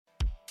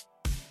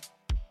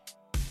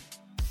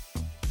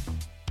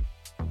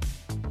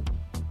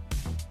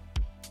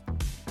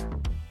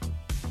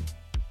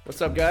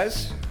What's up,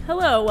 guys?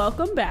 Hello,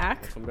 welcome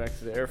back. Welcome back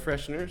to the Air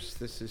Fresheners.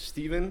 This is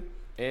Steven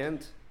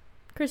and...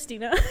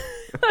 Kristina.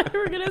 I thought you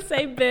were going to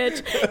say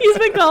bitch. He's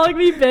been calling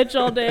me bitch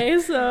all day,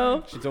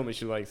 so... She told me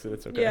she likes it.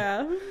 It's okay.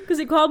 Yeah, because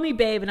he called me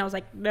babe, and I was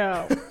like,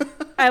 no,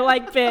 I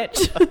like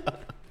bitch.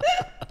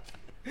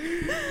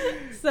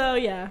 So,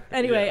 yeah.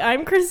 Anyway, Yeah.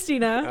 I'm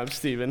Kristina. I'm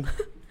Steven.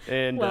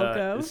 And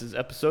Welcome. This is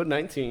episode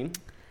 19.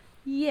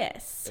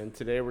 Yes. And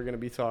today we're going to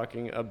be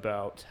talking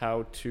about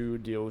how to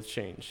deal with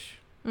change.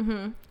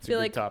 Mm-hmm. It's a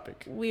good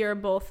topic. We are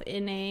both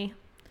in a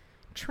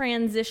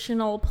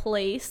transitional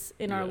place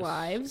in our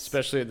lives.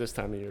 Especially at this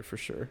time of year, for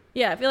sure.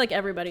 Yeah, I feel like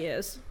everybody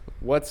is.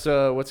 What's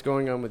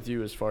going on with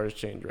you as far as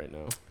change right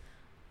now?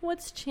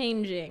 What's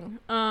changing?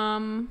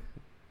 I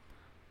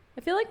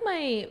feel like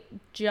my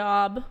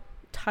job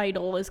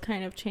title is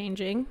kind of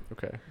changing.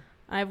 Okay.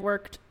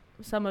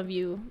 Some of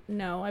you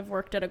know, I've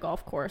worked at a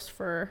golf course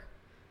for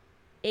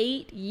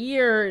 8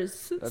 years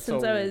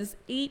since I was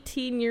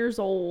 18 years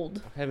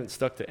old. I haven't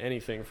stuck to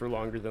anything for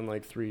longer than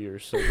like 3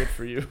 years, so good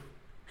for you.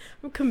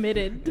 I'm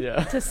committed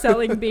to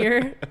selling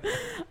beer.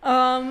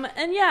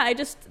 And yeah,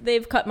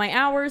 they've cut my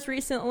hours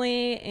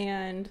recently,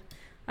 and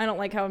I don't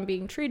like how I'm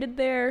being treated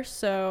there,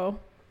 so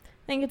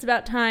I think it's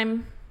about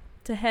time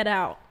to head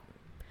out.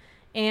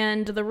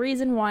 And the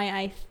reason why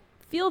I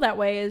feel that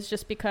way is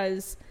just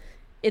because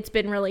it's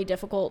been really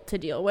difficult to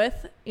deal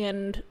with,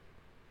 and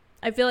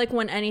I feel like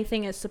when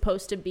anything is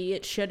supposed to be,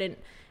 it shouldn't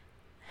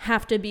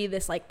have to be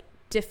this like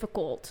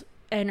difficult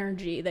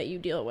energy that you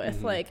deal with.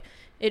 Mm-hmm. Like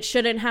it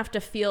shouldn't have to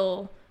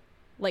feel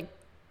like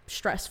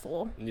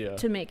stressful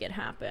to make it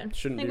happen.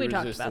 Shouldn't I think be we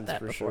talked about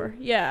that before. Sure.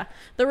 Yeah.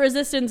 The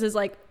resistance is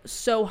like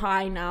so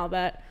high now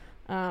that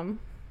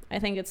I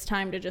think it's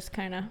time to just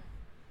kind of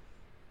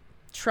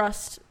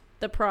trust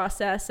the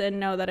process and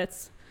know that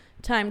it's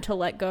time to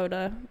let go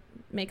to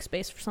make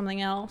space for something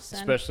else.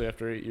 Especially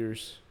after 8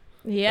 years.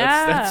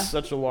 Yeah. That's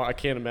such a long... I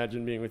can't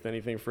imagine being with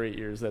anything for 8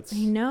 years. I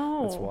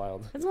know. That's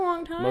wild. That's a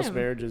long time. Most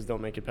marriages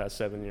don't make it past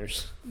 7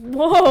 years.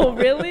 Whoa,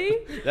 really?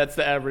 That's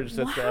the average.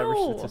 That's the average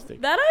statistic.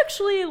 That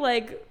actually,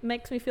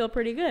 makes me feel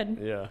pretty good.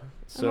 Yeah.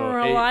 So I'm a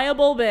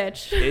reliable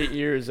bitch. 8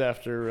 years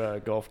after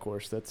golf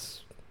course.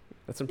 That's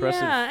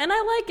impressive. Yeah, and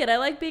I like it. I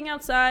like being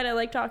outside. I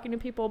like talking to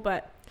people,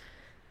 but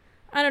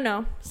I don't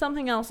know.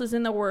 Something else is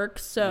in the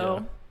works,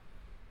 so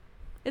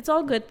it's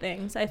all good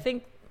things. I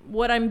think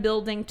what I'm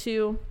building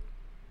to...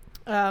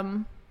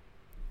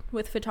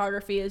 with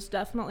photography is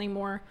definitely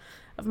more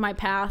of my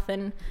path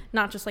and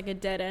not just like a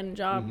dead-end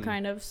job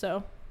kind of,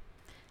 so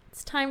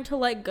it's time to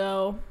let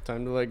go.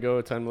 Time to let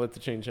the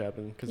change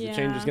happen, because the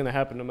change is going to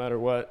happen no matter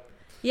what.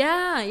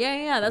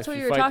 That's what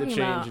you were talking about. If you fight the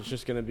change, it's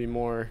just going to be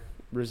more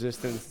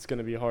resistance. It's going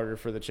to be harder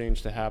for the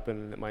change to happen,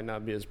 and it might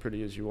not be as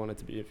pretty as you want it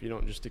to be if you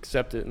don't just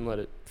accept it and let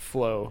it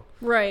flow,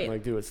 right?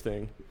 Like do its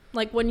thing.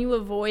 Like when you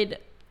avoid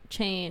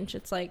change,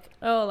 it's like,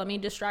 oh, let me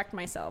distract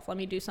myself, let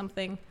me do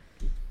something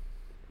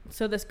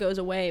so this goes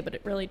away, but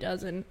it really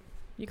doesn't.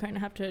 You kind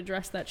of have to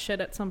address that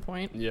shit at some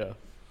point. Yeah.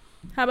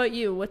 How about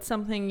you? What's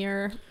something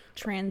you're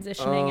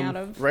transitioning out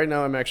of? Right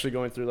now I'm actually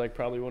going through like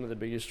probably one of the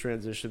biggest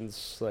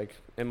transitions like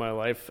in my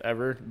life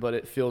ever, but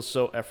it feels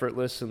so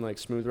effortless and like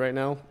smooth right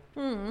now.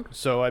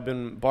 So I've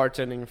been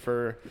bartending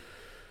for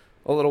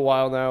a little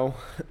while now,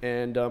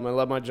 and I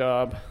love my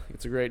job.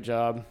 It's a great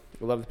job.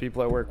 I love the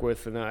people I work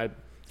with, and I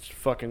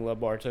fucking love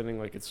bartending.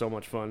 Like it's so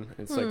much fun.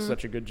 It's like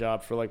such a good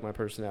job for like my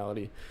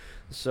personality.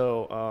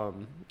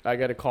 So I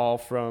got a call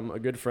from a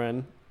good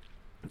friend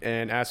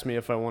and asked me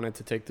if I wanted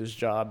to take this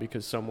job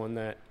because someone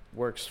that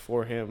works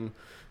for him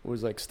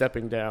was like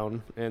stepping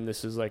down, and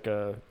this is like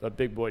a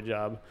big boy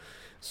job.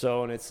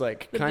 So, and it's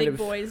like the kind big of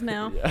boys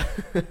now. Yeah.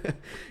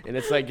 And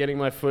it's like getting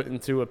my foot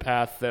into a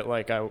path that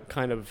like I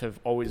kind of have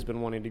always been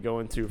wanting to go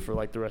into for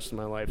like the rest of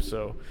my life.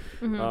 So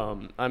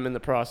I'm in the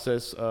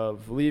process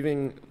of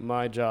leaving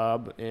my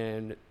job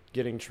and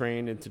getting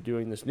trained into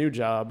doing this new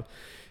job.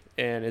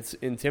 And it's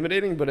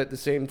intimidating, but at the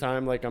same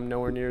time, like I'm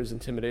nowhere near as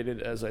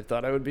intimidated as I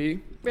thought I would be.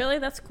 Really?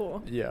 That's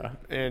cool. Yeah.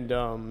 And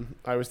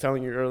I was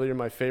telling you earlier,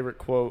 my favorite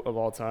quote of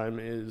all time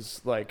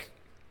is like,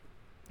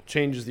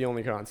 change is the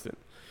only constant.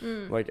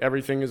 Like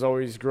everything is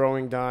always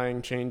growing,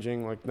 dying,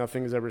 changing. Like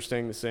nothing is ever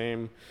staying the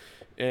same.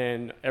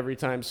 And every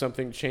time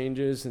something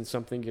changes and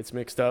something gets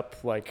mixed up,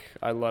 like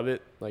I love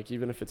it. Like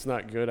even if it's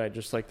not good, I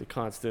just like the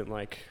constant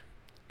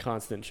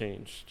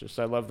change. Just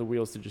I love the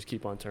wheels to just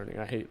keep on turning.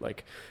 I hate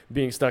like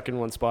being stuck in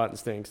one spot and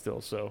staying still.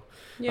 So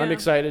I'm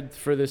excited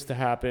for this to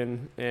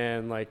happen,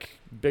 and like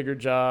bigger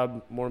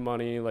job, more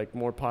money, like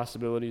more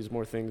possibilities,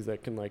 more things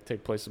that can like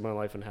take place in my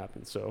life and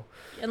happen. So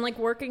and like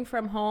working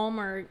from home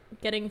or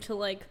getting to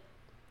like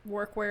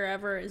work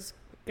wherever is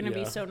gonna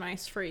be so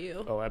nice for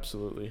you. Oh,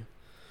 absolutely.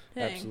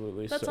 Dang.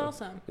 Absolutely. That's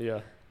awesome. Yeah.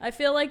 I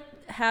feel like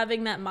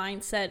having that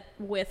mindset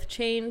with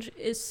change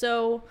is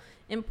so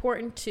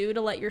important too,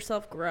 to let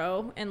yourself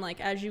grow, and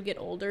like as you get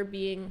older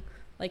being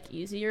like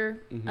easier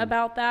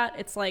about that.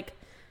 It's like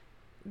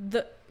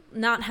the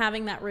not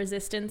having that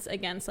resistance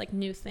against like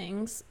new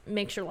things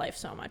makes your life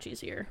so much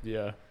easier.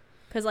 Yeah.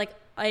 Because like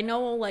I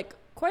know like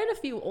quite a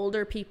few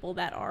older people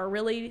that are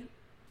really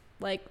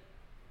like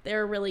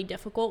they're really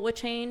difficult with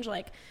change.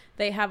 Like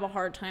they have a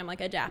hard time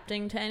like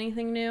adapting to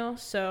anything new.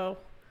 So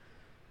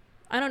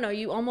I don't know,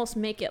 you almost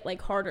make it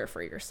like harder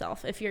for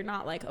yourself if you're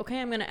not like, okay,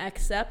 I'm going to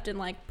accept and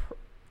like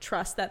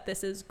trust that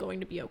this is going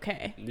to be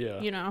okay. Yeah.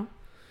 You know?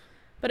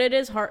 But it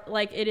is hard,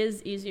 like it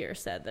is easier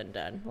said than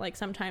done. Like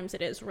sometimes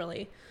it is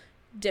really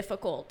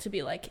difficult to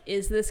be like,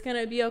 is this going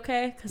to be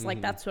okay? Because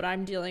like that's what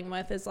I'm dealing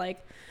with, is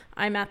like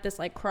I'm at this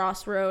like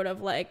crossroad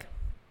of like,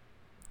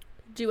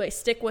 do I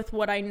stick with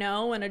what I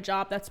know in a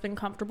job that's been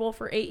comfortable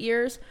for 8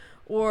 years,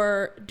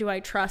 or do I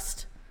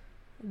trust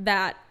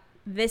that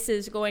this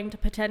is going to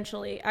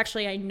potentially,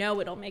 actually I know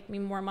it'll make me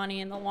more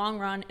money in the long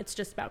run, it's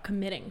just about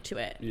committing to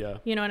it. Yeah.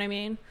 You know what I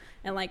mean?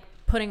 And like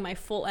putting my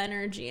full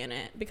energy in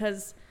it,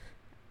 because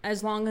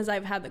as long as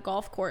I've had the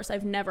golf course,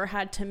 I've never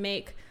had to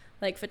make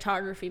like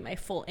photography my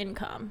full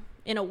income.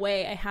 In a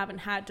way, I haven't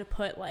had to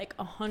put like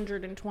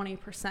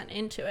 120%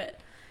 into it.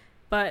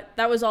 But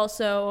that was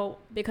also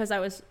because I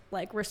was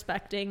like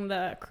respecting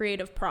the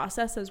creative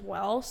process as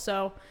well.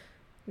 So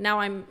now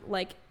I'm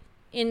like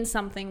in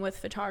something with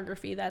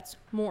photography that's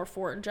more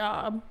for a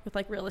job, with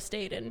like real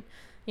estate and,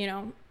 you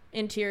know,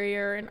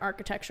 interior and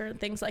architecture and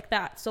things like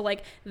that. So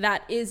like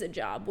that is a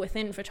job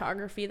within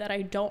photography that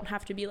I don't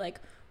have to be like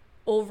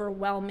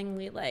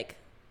overwhelmingly like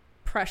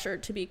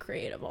pressured to be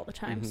creative all the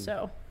time.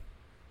 So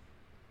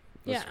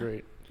that's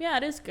great. Yeah,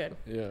 it is good.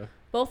 Yeah.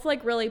 Both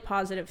like really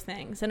positive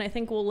things. And I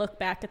think we'll look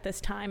back at this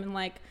time in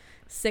like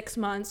 6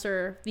 months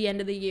or the end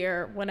of the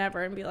year,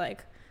 whenever, and be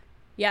like,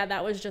 yeah,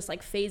 that was just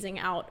like phasing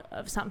out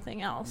of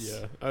something else.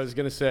 Yeah. I was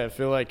going to say, I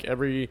feel like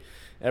every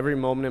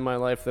moment in my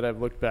life that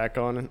I've looked back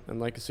on and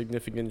like a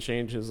significant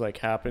change has like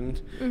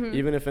happened,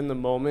 even if in the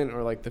moment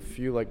or like the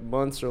few like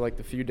months or like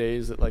the few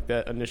days that like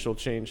that initial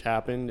change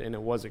happened and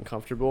it wasn't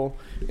comfortable,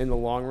 in the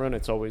long run,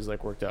 it's always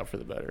like worked out for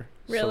the better.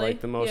 Really? So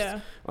like the most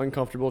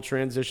uncomfortable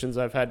transitions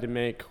I've had to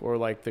make, or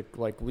like the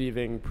like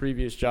leaving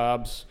previous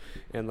jobs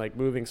and like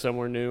moving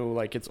somewhere new,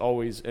 like it's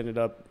always ended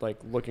up like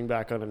looking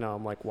back on it now,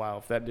 I'm like, wow,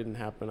 if that didn't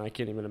happen, I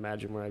can't even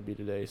imagine where I'd be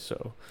today.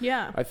 So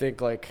yeah, I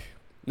think like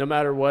no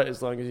matter what,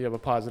 as long as you have a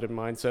positive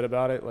mindset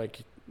about it,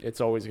 like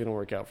it's always going to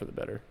work out for the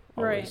better.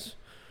 Always. Right.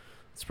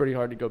 It's pretty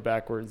hard to go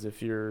backwards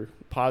if you're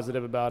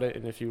positive about it,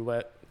 and if you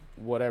let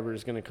whatever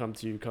is going to come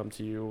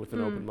to you with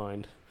an open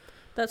mind.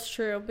 That's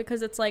true,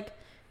 because it's like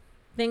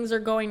things are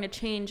going to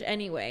change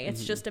anyway.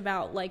 It's just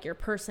about like your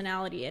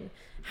personality and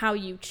how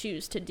you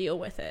choose to deal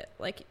with it.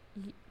 Like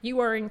you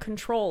are in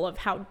control of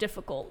how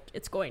difficult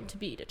it's going to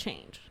be to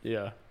change.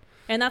 Yeah.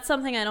 And that's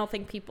something I don't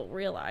think people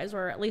realize,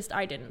 or at least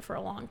I didn't for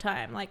a long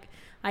time. Like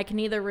I can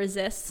either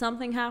resist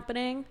something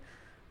happening.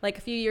 Like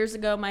a few years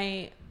ago,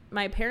 my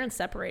parents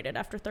separated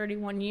after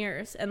 31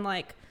 years. And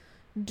like,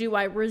 do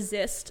I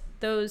resist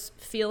those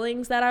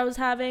feelings that I was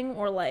having,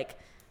 or like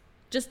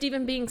just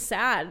even being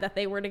sad that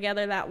they were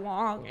together that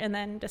long and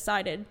then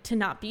decided to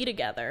not be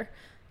together?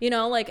 You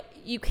know, like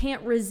you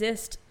can't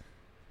resist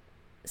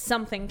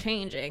something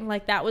changing.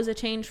 Like that was a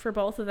change for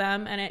both of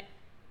them, and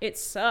it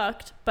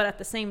sucked, but at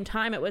the same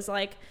time it was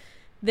like,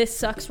 this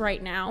sucks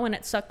right now, and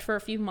it sucked for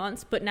a few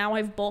months, but now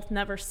I've both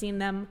never seen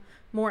them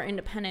more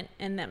independent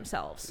in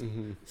themselves.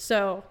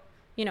 So,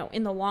 you know,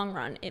 in the long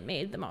run, it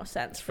made the most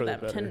sense for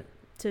them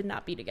to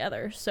not be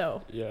together.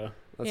 So yeah,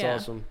 that's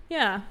awesome.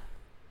 Yeah,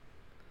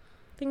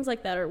 things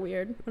like that are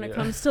weird when it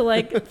comes to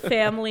like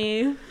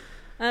family.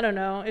 I don't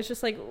know, it's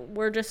just like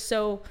we're just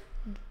so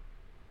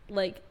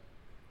like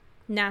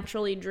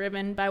naturally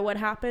driven by what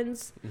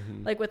happens,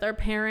 like with our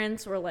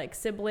parents or like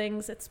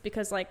siblings. It's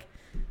because like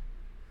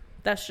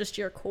that's just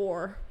your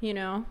core, you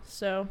know?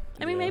 So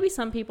I mean, maybe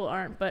some people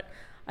aren't, but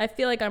I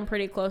feel like I'm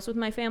pretty close with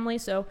my family,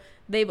 so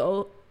they've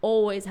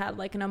always had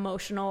like an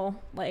emotional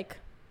like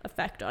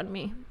effect on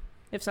me.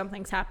 If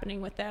something's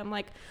happening with them,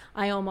 like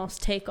I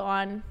almost take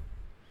on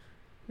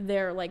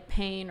their like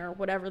pain or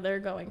whatever they're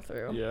going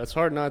through. Yeah, it's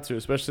hard not to,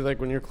 especially like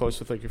when you're close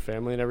with like your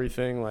family and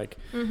everything. Like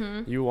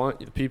you want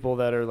the people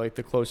that are like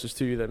the closest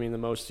to you, that mean the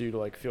most to you, to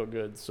like feel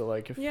good. So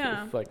like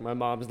if like my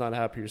mom's not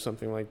happy or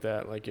something like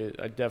that, like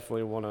I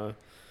definitely want to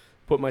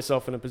put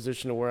myself in a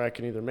position to where I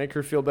can either make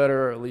her feel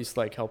better, or at least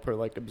like help her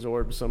like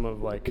absorb some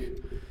of like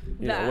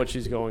you know what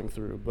she's going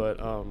through. But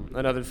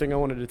another thing I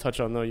wanted to touch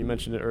on, though, you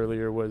mentioned it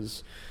earlier,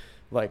 was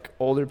like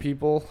older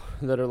people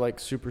that are like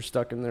super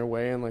stuck in their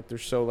way, and like they're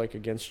so like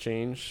against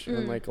change.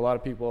 And like a lot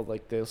of people,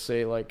 like they'll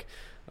say like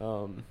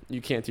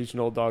you can't teach an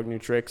old dog new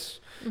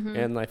tricks.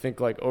 And I think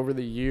like over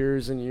the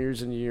years and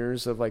years and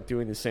years of like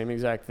doing the same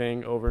exact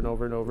thing over and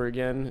over and over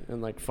again,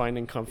 and like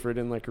finding comfort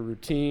in like a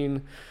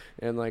routine,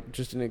 and like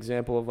just an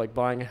example of like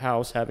buying a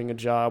house, having a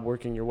job,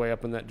 working your way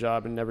up in that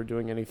job, and never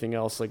doing anything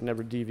else, like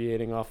never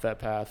deviating off that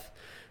path.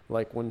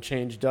 Like when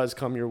change does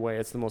come your way,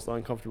 it's the most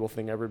uncomfortable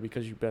thing ever,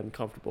 because you've been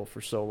comfortable for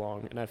so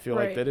long. And I feel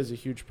like that is a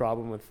huge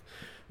problem with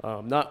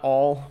not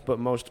all, but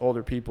most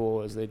older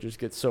people, as they just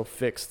get so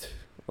fixed.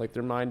 Like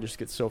their mind just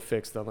gets so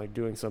fixed on like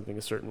doing something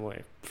a certain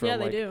way. From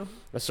they do.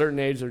 A certain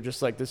age, they're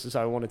just like, this is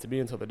how I want it to be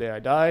until the day I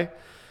die.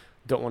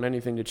 don't want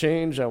anything to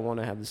change. I want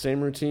to have the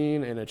same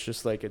routine. And it's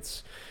just like,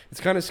 it's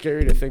kind of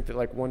scary to think that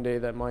like one day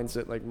that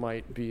mindset like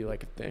might be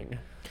like a thing.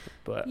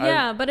 But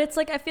but it's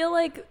like, I feel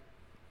like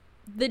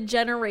the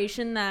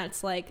generation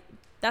that's like,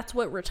 that's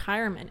what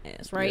retirement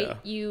is, right? Yeah.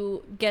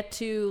 You get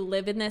to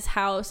live in this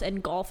house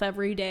and golf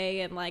every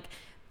day. And like,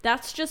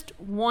 that's just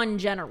one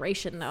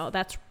generation though.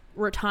 That's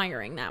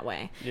retiring that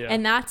way. Yeah.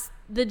 And that's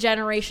the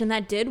generation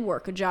that did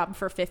work a job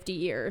for 50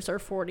 years or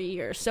 40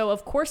 years. So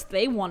of course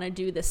they want to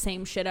do the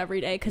same shit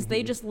every day because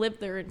they just lived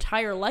their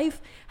entire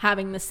life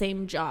having the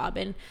same job.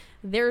 And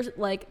there's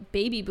like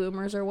baby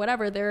boomers or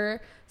whatever,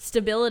 their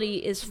stability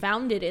is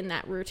founded in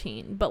that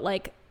routine. But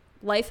like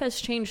life has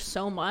changed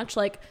so much.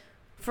 Like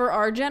for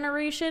our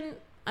generation,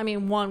 I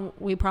mean, one,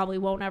 we probably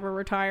won't ever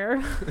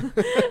retire.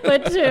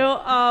 But two,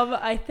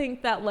 I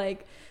think that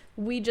like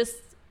we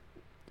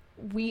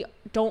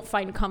don't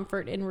find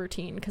comfort in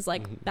routine because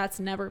like that's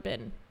never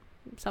been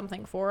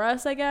something for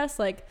us, I guess.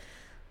 Like,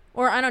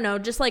 or I don't know,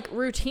 just like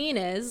routine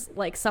is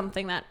like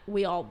something that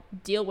we all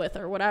deal with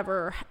or whatever,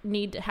 or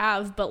need to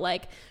have, but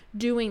like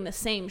doing the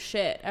same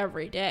shit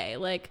every day,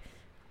 like,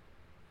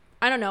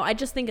 I don't know. I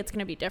just think it's going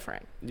to be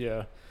different.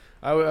 Yeah.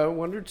 I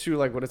wonder too,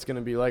 like what it's going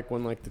to be like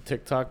when like the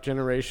TikTok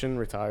generation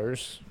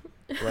retires.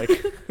 Like,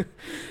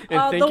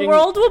 the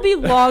world will be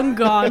long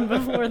gone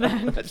before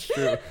then. That's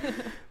true.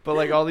 But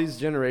like all these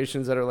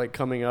generations that are like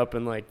coming up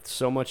and like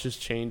so much is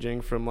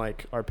changing from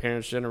like our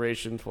parents'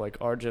 generation to like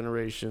our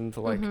generation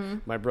to like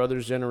my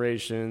brother's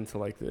generation to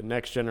like the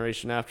next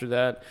generation after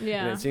that.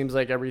 Yeah. And it seems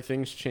like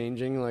everything's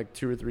changing like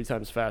 2 or 3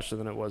 times faster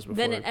than it was before.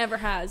 Than it ever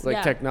has.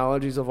 Like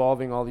technology's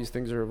evolving, all these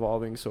things are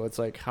evolving. So it's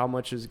like how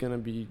much is going to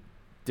be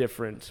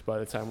different by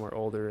the time we're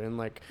older. And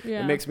like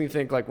it makes me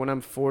think like when I'm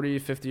 40,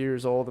 50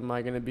 years old, am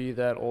I going to be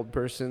that old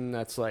person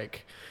that's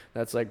like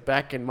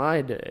back in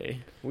my day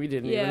we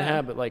didn't even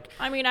have it? Like,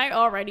 I mean, I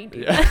already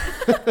do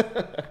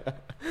that.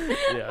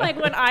 Like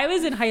when I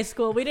was in high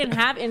school, we didn't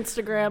have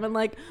Instagram, and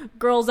like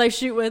girls I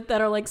shoot with that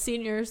are like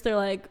seniors, they're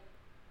like,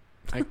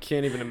 I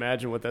can't even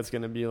imagine what that's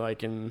going to be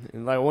like in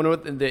like, I wonder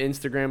what the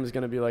Instagram is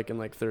going to be like in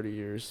like 30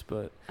 years,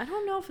 but I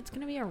don't know if it's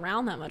going to be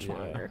around that much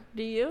longer.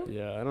 Do you?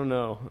 Yeah, I don't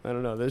know.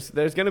 There's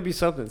going to be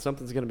something's going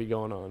to be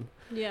going on.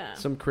 Yeah.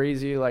 Some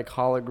crazy like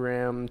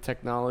hologram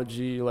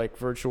technology, like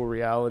virtual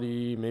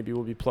reality. Maybe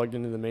we'll be plugged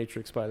into the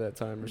Matrix by that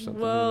time or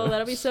something. Whoa,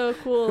 that'll be so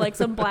cool. Like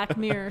some Black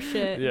Mirror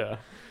shit. Yeah.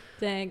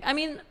 Dang. I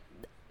mean,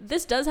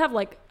 this does have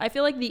like, I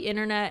feel like the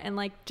internet and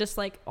like just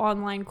like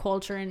online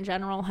culture in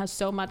general has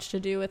so much to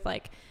do with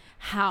like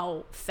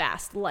how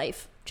fast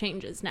life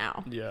changes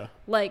now. Yeah.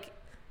 Like,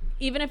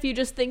 even if you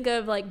just think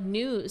of like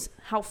news,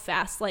 how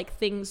fast like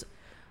things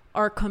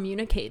are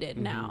communicated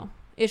now.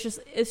 It's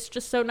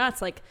just so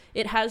nuts. Like,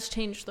 it has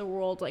changed the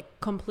world like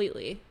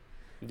completely.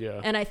 Yeah.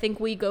 And I think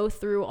we go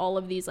through all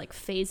of these like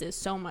phases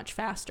so much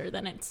faster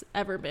than it's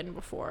ever been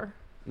before.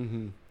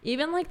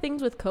 Even like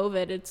things with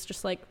COVID, it's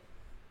just like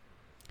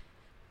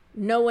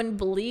no one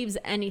believes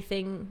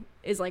anything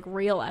is like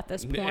real at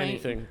this point.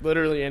 Anything,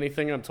 literally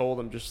anything I'm told,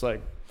 I'm just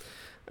like,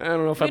 I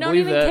don't know if I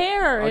believe that. We don't even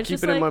care. I'll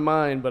keep it in my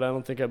mind, but I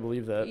don't think I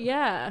believe that.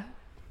 Yeah.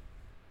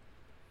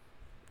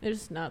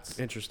 It's nuts.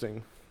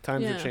 Interesting.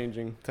 Times are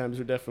changing. Times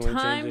are definitely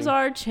changing. Times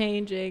are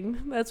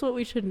changing. That's what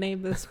we should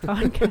name this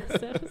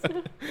podcast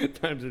episode.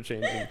 Times are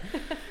changing.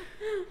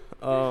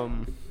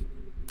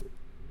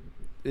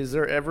 Is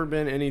there ever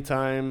been any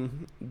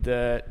time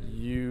that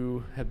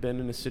you have been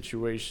in a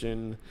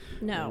situation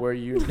where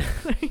you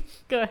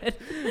go ahead,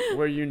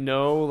 where you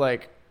know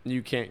like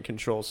you can't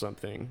control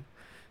something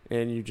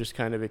and you just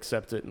kind of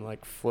accept it and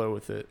like flow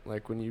with it,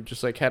 like when you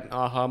just like had an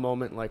aha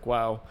moment, like,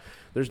 wow,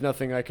 there's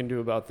nothing I can do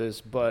about this,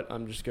 but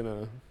I'm just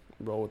gonna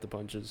roll with the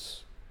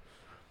punches?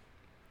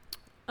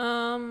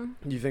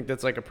 You think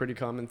that's like a pretty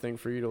common thing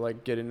for you to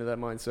like get into that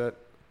mindset?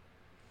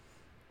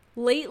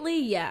 Lately,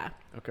 yeah.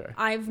 Okay.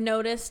 I've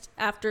noticed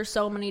after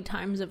so many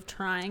times of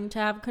trying to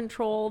have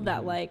control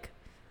that like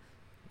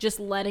just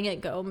letting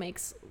it go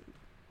makes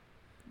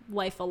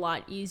life a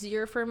lot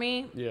easier for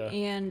me. Yeah.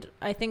 And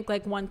I think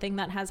like one thing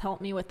that has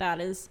helped me with that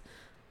is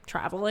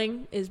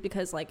traveling, is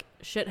because like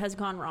shit has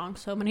gone wrong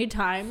so many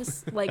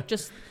times, like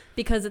just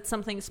because it's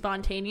something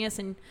spontaneous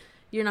and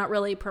you're not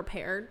really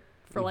prepared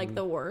for like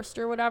the worst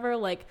or whatever.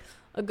 Like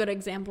a good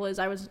example is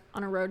I was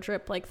on a road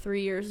trip like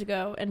 3 years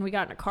ago and we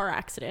got in a car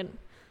accident.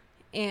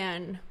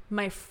 And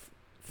my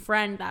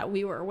friend that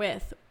we were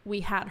with,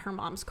 we had her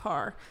mom's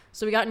car.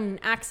 So we got in an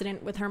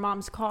accident with her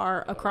mom's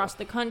car across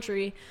the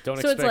country. Don't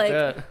expect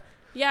that.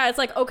 Yeah, it's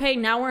like, okay,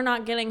 now we're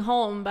not getting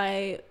home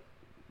by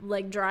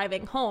like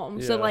driving home.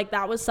 Yeah. So like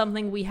that was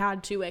something we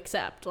had to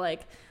accept.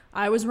 Like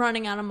I was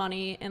running out of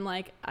money and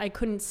like I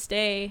couldn't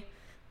stay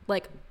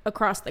like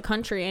across the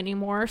country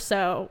anymore.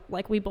 So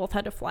like we both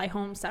had to fly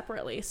home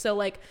separately. So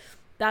like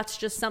that's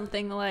just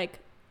something like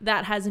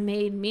that has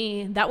made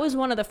me, that was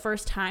one of the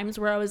first times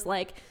where I was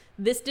like,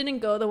 this didn't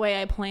go the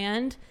way I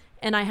planned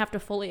and I have to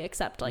fully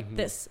accept like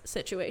this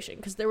situation,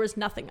 because there was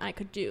nothing I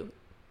could do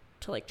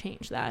to like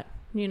change that,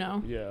 you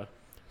know? Yeah.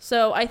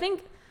 So I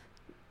think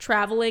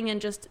traveling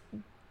and just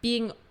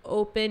being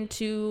open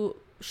to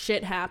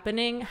shit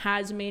happening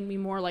has made me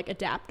more like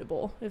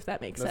adaptable, if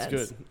that makes sense.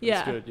 That's good.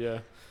 That's good. Yeah.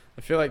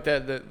 I feel like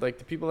that like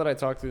the people that I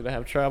talk to that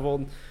have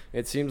traveled,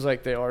 it seems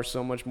like they are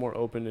so much more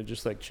open to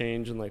just like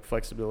change and like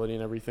flexibility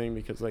and everything,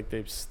 because like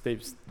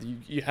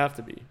you have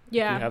to be.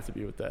 Yeah. You have to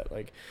be with that.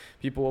 Like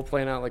people will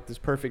plan out like this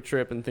perfect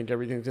trip and think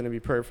everything's going to be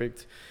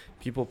perfect.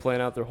 People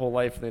plan out their whole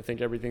life and they think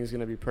everything's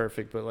going to be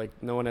perfect, but like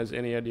no one has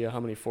any idea how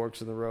many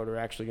forks in the road are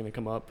actually going to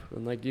come up.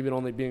 And like even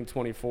only being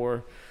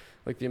 24,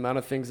 like the amount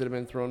of things that have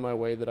been thrown my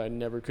way that I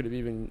never could have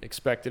even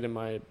expected in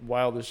my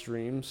wildest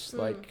dreams,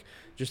 like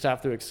just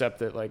have to accept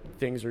that like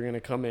things are going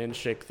to come in,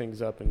 shake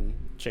things up and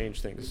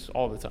change things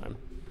all the time.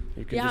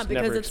 You can just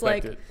because never it's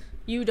like it.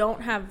 You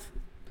don't have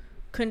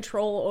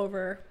control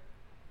over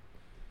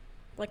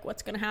like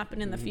what's going to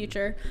happen in the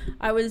future.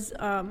 I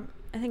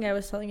think I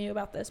was telling you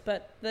about this,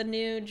 but the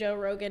new Joe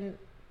Rogan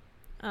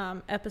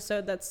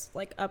episode that's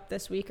like up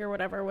this week or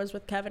whatever was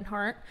with Kevin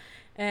Hart,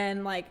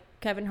 and like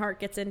Kevin Hart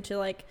gets into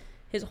like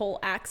his whole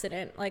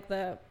accident, like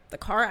the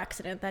car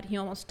accident that he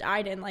almost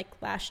died in like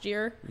last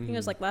year. I think it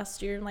was like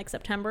last year in like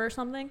September or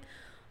something.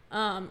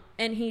 And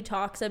he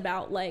talks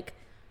about like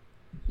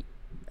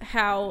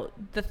how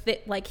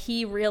like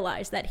he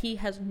realized that he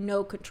has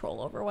no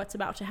control over what's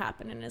about to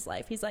happen in his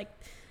life. He's like,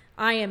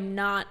 I am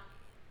not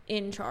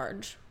in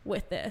charge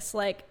with this.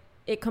 Like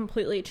it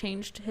completely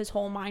changed his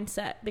whole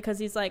mindset, because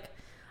he's like,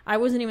 I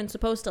wasn't even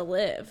supposed to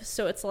live.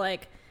 So it's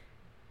like,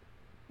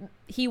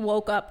 he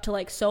woke up to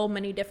like so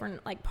many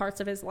different like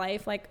parts of his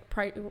life, like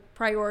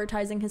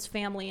prioritizing his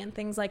family and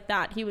things like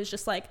that. He was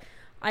just like,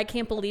 I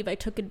can't believe I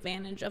took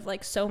advantage of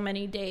like so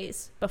many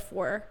days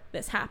before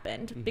this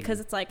happened, because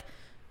it's like,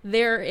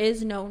 there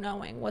is no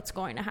knowing what's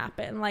going to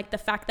happen. Like the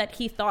fact that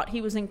he thought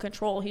he was in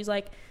control, he's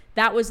like,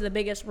 that was the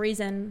biggest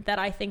reason that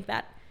I think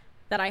that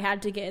I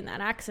had to get in that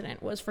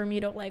accident, was for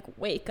me to like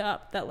wake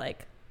up that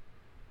like,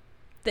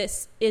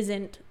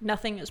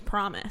 nothing is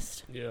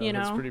promised. Yeah, you know?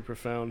 That's pretty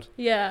profound.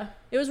 Yeah,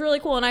 it was really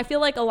cool. And I feel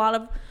like a lot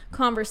of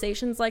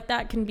conversations like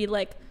that can be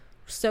like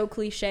so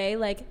cliche,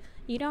 like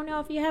you don't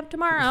know if you have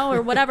tomorrow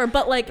or whatever,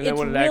 but like and then it's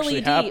when it really actually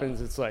deep. Happens,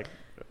 it's like,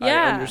 I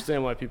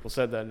understand why people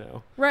said that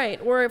now.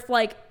 Right. Or if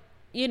like,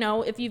 you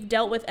know, if you've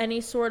dealt with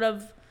any sort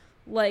of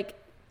like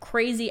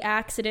crazy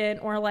accident,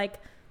 or like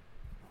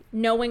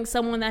knowing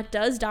someone that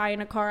does die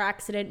in a car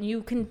accident,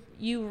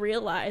 you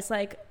realize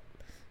like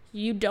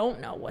you don't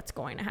know what's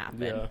going to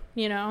happen,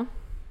 you know?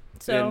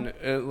 So,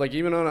 and like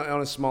even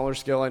on a smaller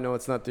scale, I know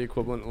it's not the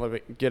equivalent of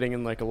like getting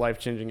in like a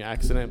life-changing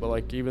accident, but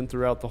like even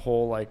throughout the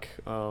whole like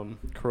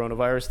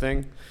coronavirus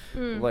thing,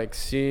 like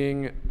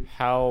seeing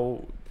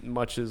how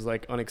much is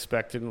like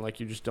unexpected and like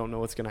you just don't know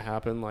what's going to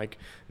happen. Like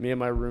me and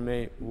my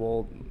roommate,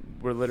 we're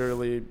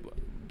literally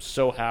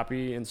so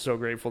happy and so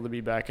grateful to be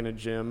back in a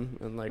gym,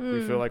 and like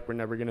we feel like we're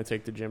never going to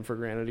take the gym for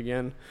granted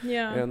again.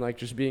 Yeah. And like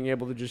just being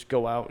able to just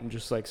go out and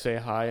just like say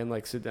hi and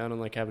like sit down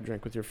and like have a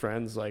drink with your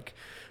friends, like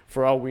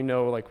for all we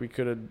know, like we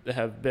could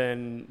have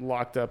been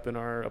locked up in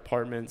our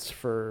apartments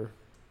for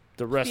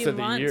the rest of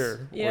the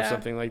year or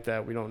something like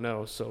that. We don't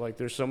know. So like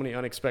there's so many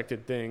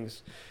unexpected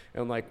things,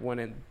 and like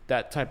when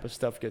that type of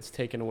stuff gets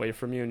taken away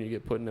from you and you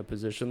get put in a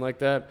position like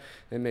that,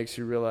 it makes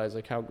you realize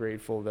like how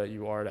grateful that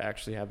you are to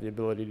actually have the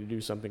ability to do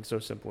something so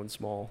simple and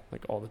small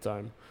like all the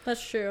time.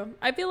 That's true.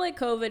 I feel like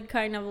COVID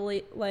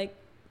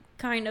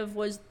kind of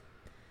was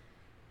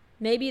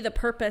maybe the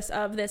purpose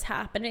of this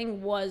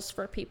happening was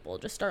for people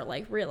to start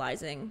like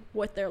realizing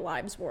what their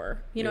lives were.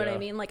 You know what I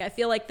mean? Like I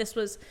feel like this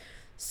was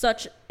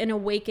such an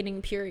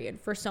awakening period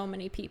for so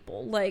many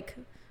people. Like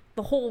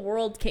the whole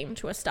world came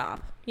to a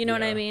stop. You know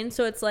what I mean?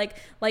 So it's like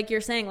you're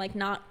saying, like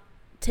not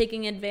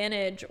taking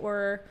advantage,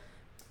 or,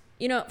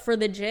 you know, for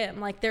the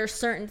gym, like there's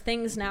certain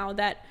things now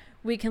that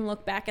we can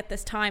look back at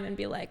this time and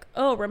be like,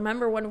 oh,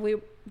 remember when we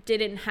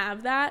didn't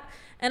have that?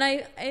 And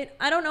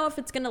I don't know if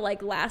it's going to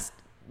like last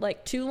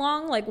like too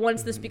long. Like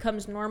once this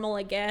becomes normal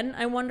again,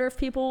 I wonder if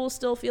people will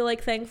still feel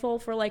like thankful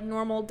for like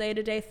normal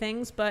day-to-day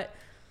things. But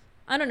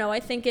I don't know. I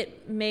think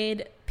it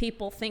made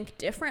people think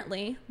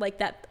differently, like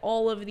that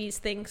all of these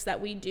things that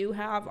we do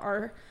have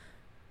are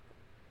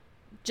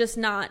just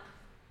not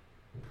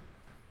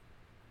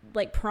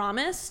like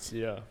promised.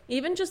 Yeah.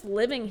 Even just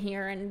living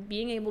here and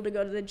being able to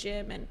go to the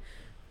gym and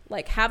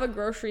like have a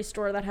grocery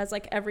store that has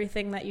like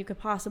everything that you could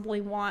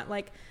possibly want.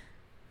 Like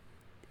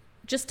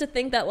just to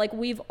think that like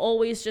we've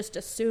always just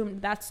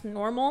assumed that's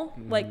normal.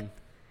 Like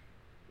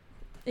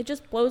it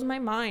just blows my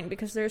mind,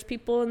 because there's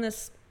people in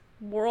this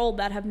world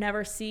that have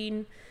never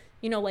seen,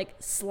 you know, like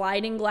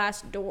sliding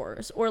glass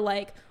doors or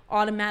like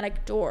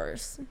automatic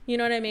doors. You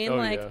know what I mean?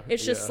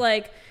 It's just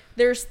like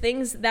there's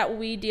things that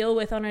we deal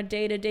with on a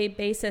day-to-day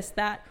basis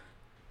that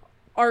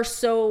are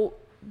so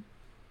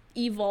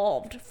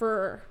evolved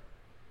for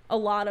a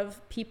lot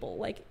of people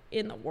like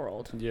in the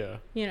world. Yeah.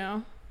 You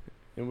know?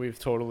 And we've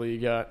totally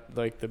got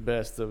like the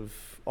best of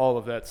all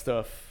of that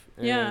stuff.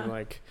 And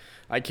like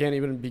I can't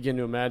even begin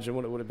to imagine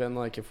what it would have been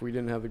like if we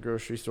didn't have the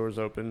grocery stores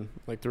open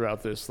like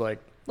throughout this. Like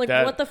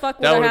that, what the fuck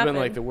would have happened? That would have been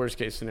like the worst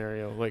case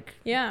scenario. Like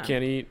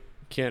can't eat,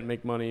 can't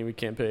make money, we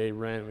can't pay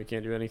rent, we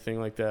can't do anything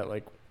like that.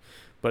 Like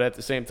But at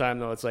the same time,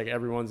 though, it's like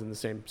everyone's in the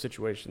same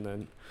situation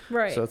then.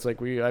 Right. So it's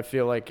like I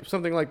feel like if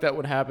something like that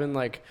would happen,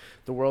 like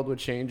the world would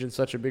change in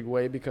such a big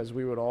way because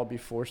we would all be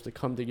forced to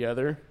come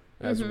together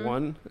as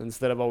one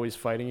instead of always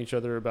fighting each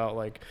other about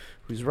like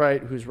who's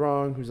right, who's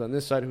wrong, who's on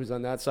this side, who's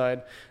on that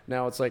side.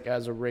 Now it's like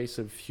as a race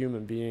of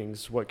human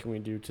beings, what can we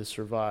do to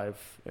survive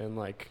and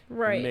like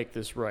make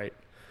this right?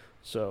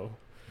 So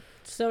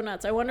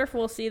nuts. I wonder if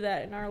we'll see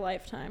that in our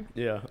lifetime.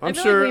 Yeah, I'm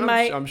sure.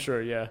 Like I'm sure.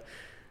 Yeah,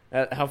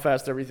 at how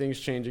fast everything's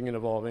changing and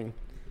evolving.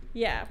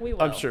 Yeah, we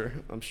will. I'm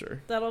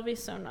sure. That'll be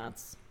so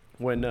nuts.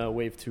 When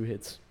Wave 2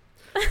 hits.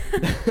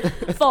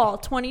 Fall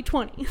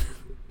 2020.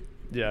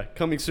 Yeah,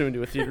 coming soon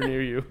to a theater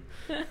near you.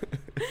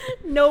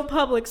 No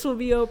Publix will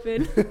be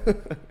open.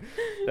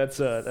 That's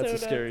a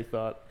scary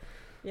thought.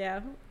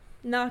 Yeah.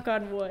 Knock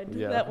on wood.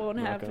 Yeah, that won't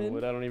happen. On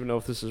wood. I don't even know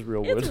if this is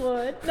real wood. It's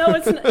wood. No,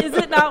 it's not. Is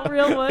it not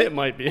real wood? It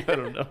might be. I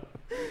don't know.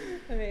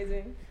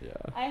 Amazing. Yeah.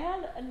 I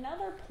had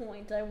another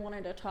point I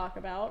wanted to talk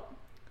about.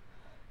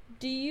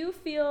 Do you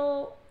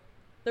feel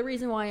the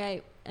reason why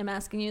I am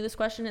asking you this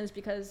question is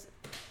because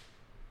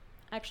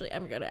actually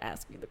I'm going to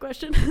ask you the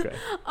question. Okay.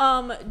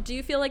 Do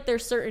you feel like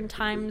there's certain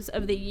times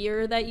of the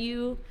year that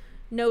you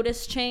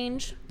notice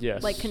change?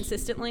 Yes. Like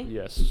consistently?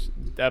 Yes,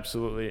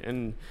 absolutely.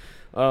 And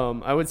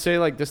I would say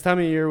like this time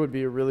of year would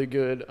be a really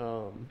good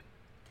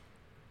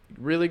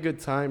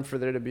time for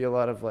there to be a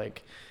lot of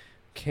like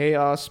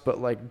chaos, but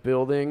like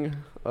building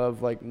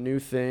of like new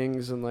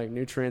things and like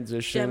new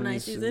transitions. Gemini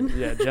season.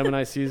 Yeah,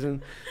 Gemini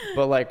season.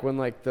 But like when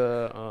like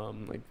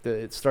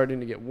it's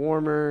starting to get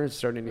warmer, it's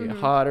starting to get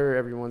hotter,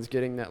 everyone's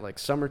getting that like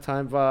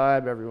summertime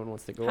vibe, everyone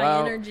wants to go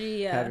out,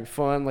 energy, having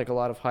fun, like a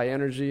lot of high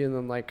energy. And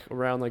then like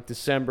around like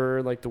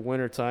December, like the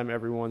winter time,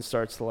 everyone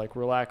starts to like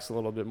relax a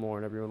little bit more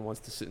and everyone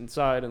wants to sit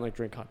inside and like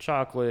drink hot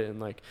chocolate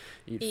and like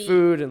eat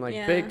food and like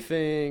bake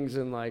things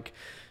and like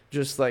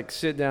just like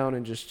sit down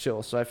and just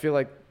chill. So I feel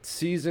like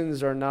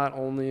seasons are not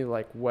only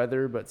like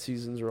weather, but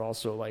seasons are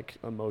also like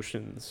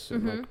emotions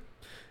and like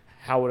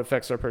how it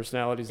affects our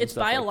personalities. It's and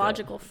stuff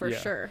biological like that. for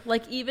sure.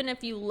 Like even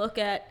if you look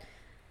at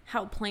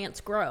how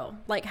plants grow,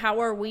 like how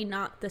are we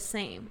not the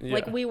same? Yeah.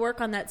 Like we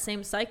work on that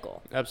same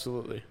cycle.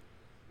 Absolutely.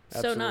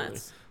 So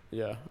nuts.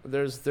 Yeah,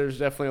 there's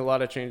definitely a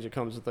lot of change that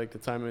comes with like the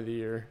time of the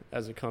year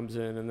as it comes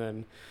in, and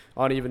then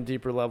on even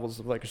deeper levels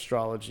of like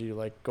astrology,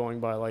 like going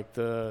by like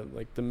the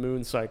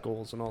moon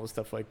cycles and all the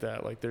stuff like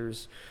that. Like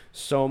there's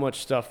so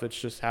much stuff that's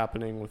just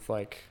happening with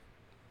like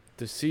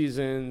the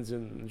seasons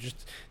and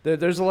just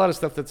there's a lot of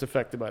stuff that's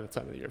affected by the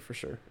time of the year for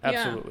sure.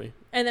 Absolutely. Yeah.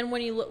 And then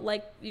when you look,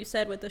 like you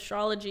said with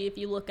astrology, if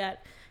you look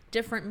at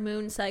different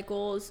moon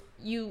cycles,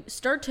 you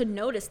start to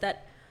notice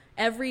that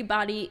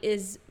everybody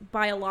is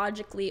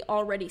biologically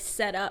already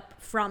set up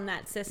from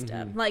that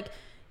system. Like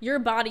your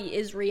body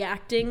is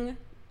reacting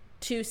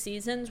to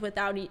seasons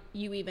without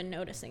you even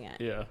noticing it.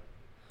 Yeah.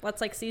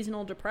 That's like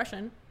seasonal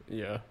depression.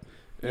 Yeah.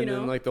 And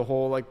then like the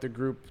whole like the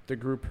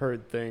group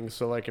herd thing.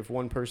 So like if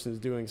one person is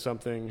doing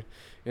something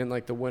in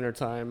like the winter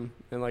time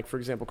and like for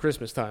example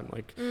Christmas time,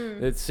 like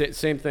it's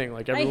same thing.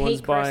 Like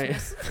everyone's buying.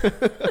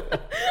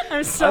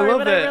 I'm sorry,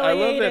 I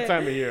love that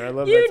time of year. I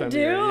love that time of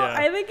year. Yeah.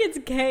 I think it's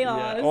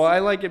chaos. Yeah. Well, I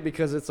like it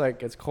because it's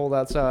like it's cold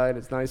outside,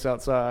 it's nice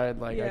outside.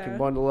 Like I can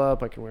bundle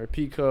up, I can wear a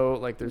pea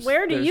coat. Like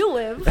Where do you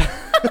live?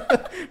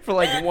 For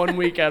like 1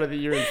 week out of the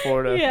year in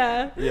Florida.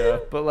 Yeah. Yeah,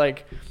 but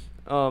like.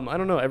 I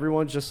don't know.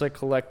 Everyone just like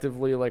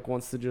collectively like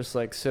wants to just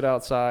like sit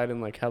outside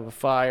and like have a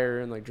fire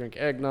and like drink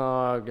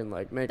eggnog and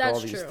like make all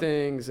these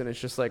things. And it's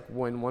just like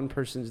when one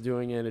person's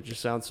doing it, it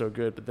just sounds so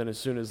good. But then as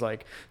soon as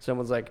like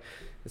someone's like,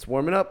 it's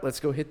warming up, let's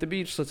go hit the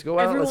beach, let's go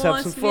out, let's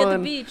have some fun.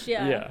 Everyone wants to be at the beach,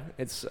 yeah. Yeah,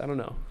 it's I don't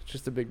know. It's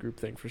just a big group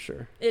thing for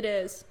sure. It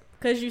is.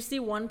 Because you see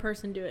one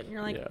person do it, and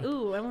you're like,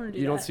 ooh, I want to do that.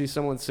 You don't see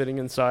someone sitting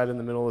inside in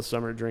the middle of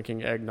summer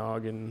drinking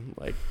eggnog and,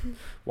 like,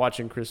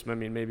 watching Christmas. I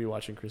mean, maybe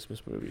watching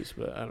Christmas movies,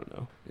 but I don't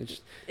know.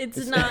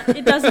 It's not,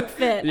 it doesn't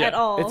fit at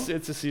all.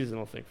 It's a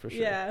seasonal thing for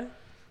sure. Yeah.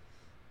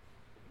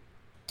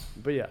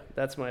 But, yeah,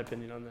 that's my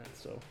opinion on that,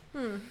 so.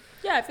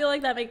 Yeah, I feel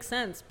like that makes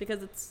sense,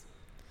 because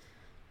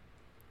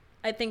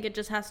I think it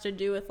just has to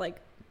do with,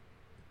 like,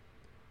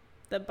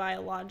 the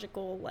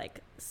biological, like,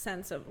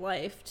 sense of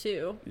life,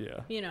 too. Yeah.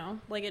 You know,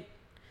 like,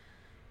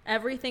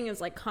 everything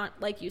is like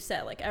like you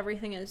said, like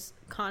everything is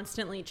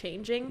constantly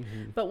changing,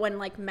 but when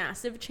like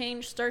massive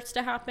change starts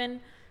to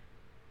happen,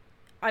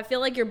 I feel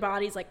like your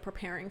body's like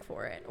preparing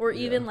for it, or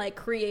even like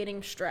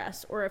creating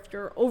stress, or if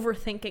you're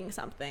overthinking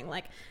something,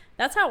 like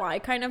that's how I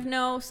kind of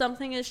know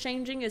something is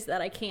changing, is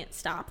that I can't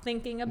stop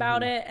thinking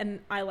about it,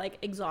 and I like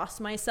exhaust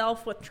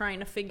myself with trying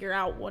to figure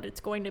out what it's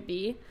going to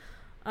be.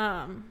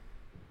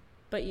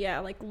 But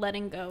yeah, like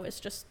letting go is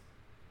just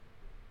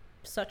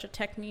such a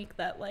technique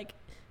that like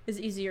is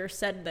easier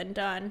said than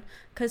done,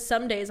 because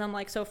some days I'm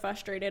like so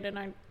frustrated and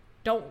I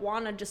don't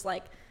want to just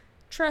like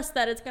trust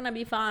that it's gonna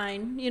be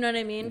fine, you know what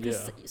I mean?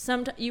 Because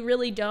you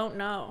really don't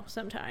know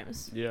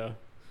sometimes. Yeah,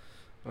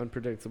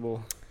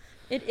 unpredictable.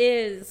 It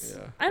is.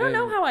 I don't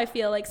know how I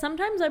feel. Like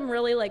sometimes I'm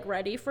really like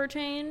ready for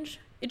change.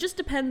 It just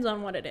depends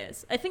on what it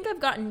is. I think I've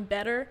gotten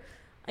better.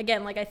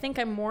 Again, like I think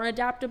I'm more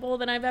adaptable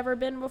than I've ever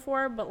been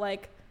before, but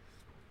like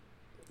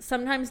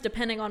sometimes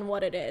depending on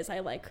what it is, I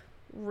like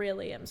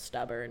really am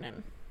stubborn,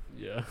 and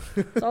yeah,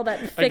 it's all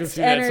that fixed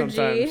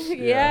energy.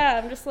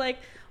 Yeah, I'm just like,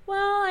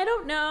 well, I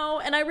don't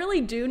know, and I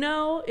really do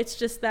know. It's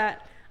just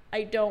that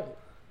I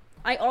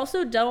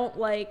also don't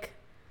like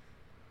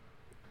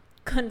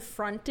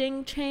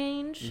confronting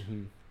change.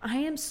 Mm-hmm. I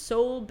am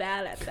so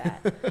bad at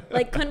that.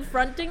 Like,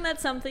 confronting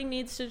that something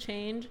needs to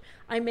change,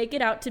 I make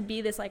it out to be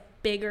this like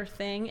bigger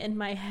thing in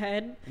my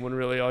head, when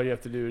really all you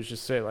have to do is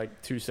just say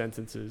like 2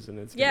 sentences and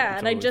it's and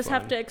totally I just fine.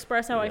 have to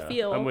express how I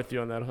feel. I'm with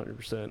you on that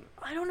 100%.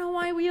 I don't know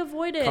why we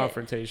avoid it.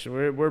 Confrontation.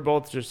 We're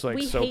both just like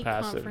we so hate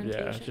passive.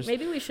 confrontation. Yeah,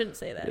 Maybe we shouldn't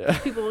say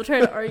that. People will try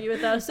to argue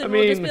with us, and I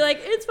mean, we'll just be like,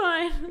 it's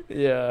fine.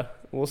 Yeah,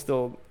 we'll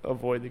still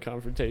avoid the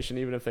confrontation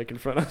even if they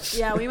confront us.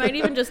 Yeah, we might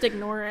even just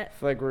ignore it. I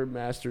feel like we're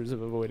masters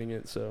of avoiding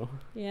it. So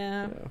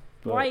yeah.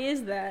 Why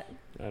is that?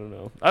 I don't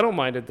know. I don't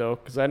mind it though,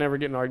 because I never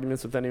get in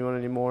arguments with anyone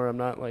anymore. I'm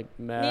not like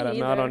mad.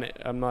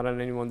 I'm not on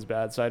anyone's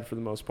bad side for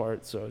the most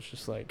part. So it's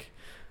just like,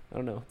 I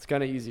don't know. It's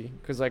kind of easy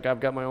because like I've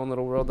got my own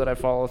little world that I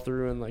follow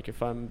through, and like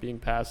if I'm being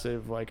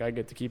passive, like I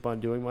get to keep on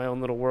doing my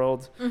own little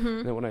world. Mm-hmm.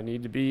 And then when I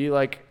need to be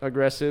like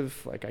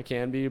aggressive, like I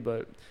can be,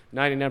 but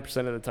 99%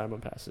 of the time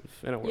I'm passive,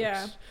 and it works.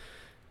 Yeah.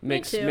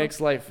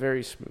 Makes life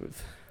very smooth.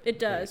 It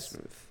does.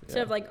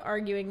 Instead of like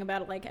arguing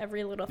about like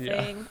every little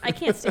thing. Yeah. I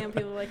can't stand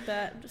people like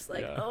that. I'm just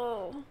like,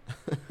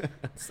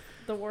 it's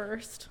the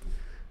worst.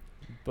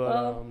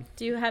 But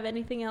do you have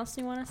anything else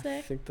you want to say?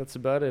 I think that's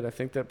about it. I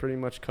think that pretty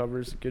much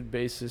covers a good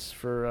basis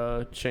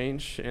for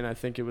change, and I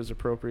think it was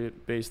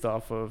appropriate based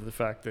off of the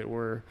fact that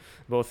we're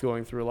both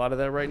going through a lot of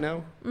that right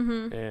now.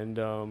 Mm-hmm.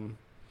 And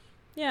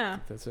yeah,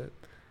 that's it.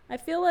 I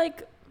feel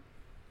like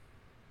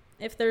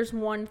if there's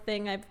one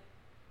thing I've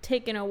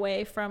taken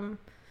away from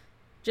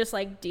just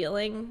like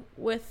dealing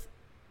with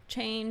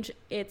change,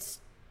 it's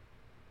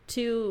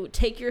to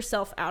take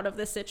yourself out of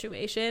the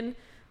situation.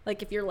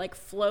 Like if you're like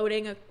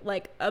floating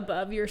like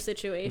above your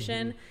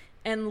situation, mm-hmm.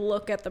 and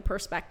look at the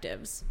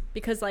perspectives,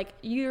 because like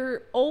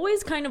you're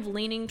always kind of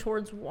leaning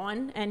towards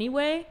one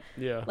anyway.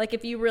 Yeah. Like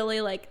if you really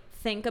like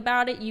think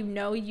about it, you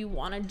know, you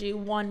want to do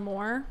one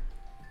more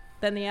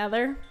than the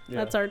other. Yeah.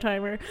 That's our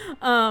timer.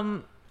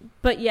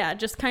 But yeah,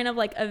 just kind of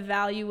like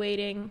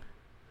evaluating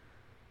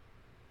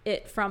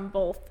it from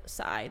both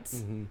sides,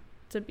 mm-hmm.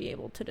 to be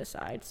able to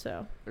decide.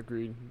 So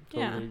agreed.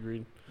 Totally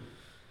agreed.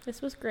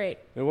 This was great.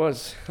 It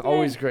was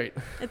always great.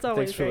 It's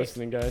always Thanks for great.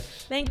 listening, guys.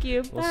 Thank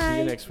you. We'll Bye. see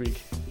you next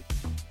week.